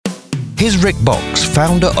Here's Rick Box,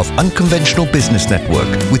 founder of Unconventional Business Network,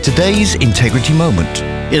 with today's Integrity Moment.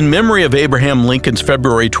 In memory of Abraham Lincoln's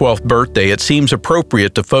February 12th birthday, it seems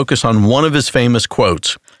appropriate to focus on one of his famous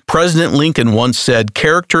quotes. President Lincoln once said,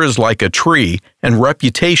 "Character is like a tree, and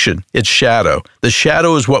reputation its shadow. The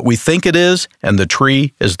shadow is what we think it is, and the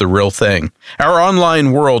tree is the real thing." Our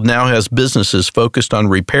online world now has businesses focused on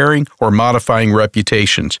repairing or modifying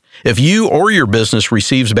reputations. If you or your business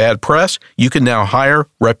receives bad press, you can now hire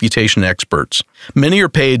reputation experts. Many are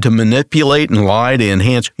paid to manipulate and lie to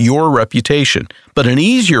enhance your reputation, but an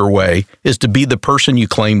easier way is to be the person you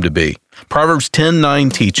claim to be. Proverbs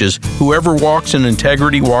 10:9 teaches, "Whoever walks in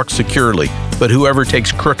integrity walks securely, but whoever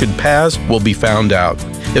takes crooked paths will be found out."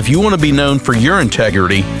 If you want to be known for your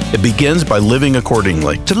integrity, it begins by living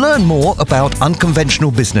accordingly. To learn more about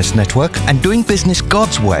Unconventional Business Network and doing business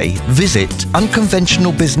God's way, visit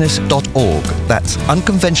unconventionalbusiness.org. That's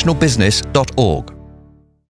unconventionalbusiness.org.